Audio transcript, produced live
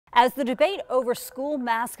As the debate over school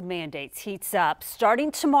mask mandates heats up,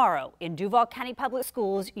 starting tomorrow in Duval County Public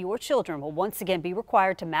Schools, your children will once again be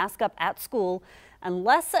required to mask up at school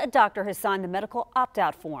unless a doctor has signed the medical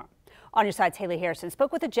opt-out form. On Your Side's Haley Harrison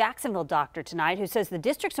spoke with a Jacksonville doctor tonight who says the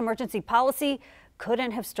district's emergency policy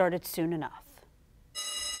couldn't have started soon enough.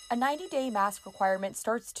 A 90-day mask requirement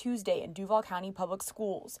starts Tuesday in Duval County Public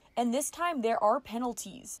Schools, and this time there are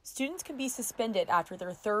penalties. Students can be suspended after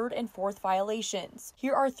their third and fourth violations.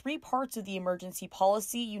 Here are 3 parts of the emergency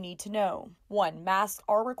policy you need to know. 1. Masks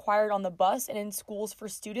are required on the bus and in schools for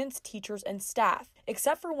students, teachers, and staff,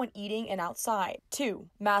 except for when eating and outside. 2.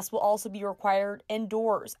 Masks will also be required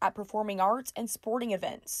indoors at performing arts and sporting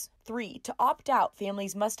events. 3. To opt out,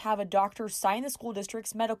 families must have a doctor sign the school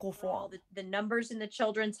district's medical form. The numbers in the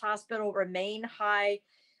children's hospital remain high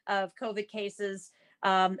of COVID cases.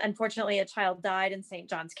 Unfortunately, a child died in St.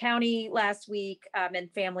 Johns County last week,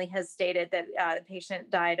 and family has stated that the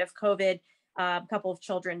patient died of COVID. A couple of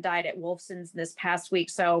children died at Wolfson's this past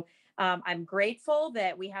week. So I'm grateful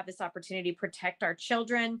that we have this opportunity to protect our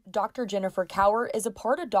children. Dr. Jennifer Cower is a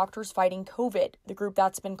part of Doctors Fighting COVID, the group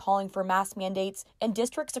that's been calling for mask mandates in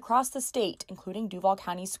districts across the state, including Duval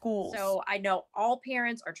County schools. So I know all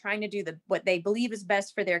parents are trying to do what they believe is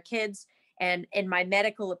best for their kids. And in my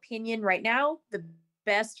medical opinion right now, the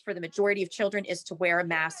best for the majority of children is to wear a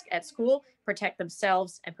mask at school, protect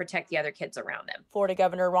themselves, and protect the other kids around them. Florida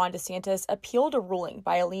Governor Ron DeSantis appealed a ruling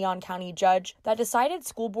by a Leon County judge that decided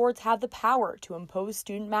school boards have the power to impose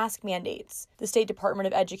student mask mandates. The State Department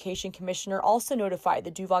of Education commissioner also notified the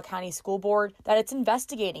Duval County School Board that it's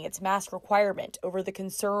investigating its mask requirement over the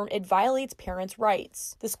concern it violates parents'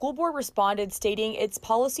 rights. The school board responded, stating its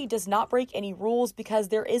policy does not break any rules because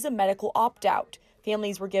there is a medical opt-out.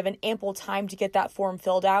 Families were given ample time to get that form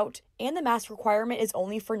filled out, and the mask requirement is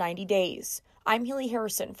only for 90 days. I'm Haley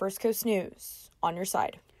Harrison, First Coast News. On your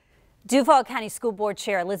side. Duval County School Board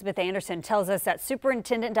Chair Elizabeth Anderson tells us that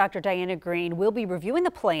Superintendent Dr. Diana Green will be reviewing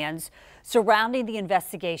the plans surrounding the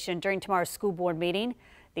investigation during tomorrow's school board meeting.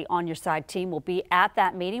 The On Your Side team will be at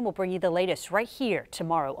that meeting. We'll bring you the latest right here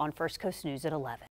tomorrow on First Coast News at 11.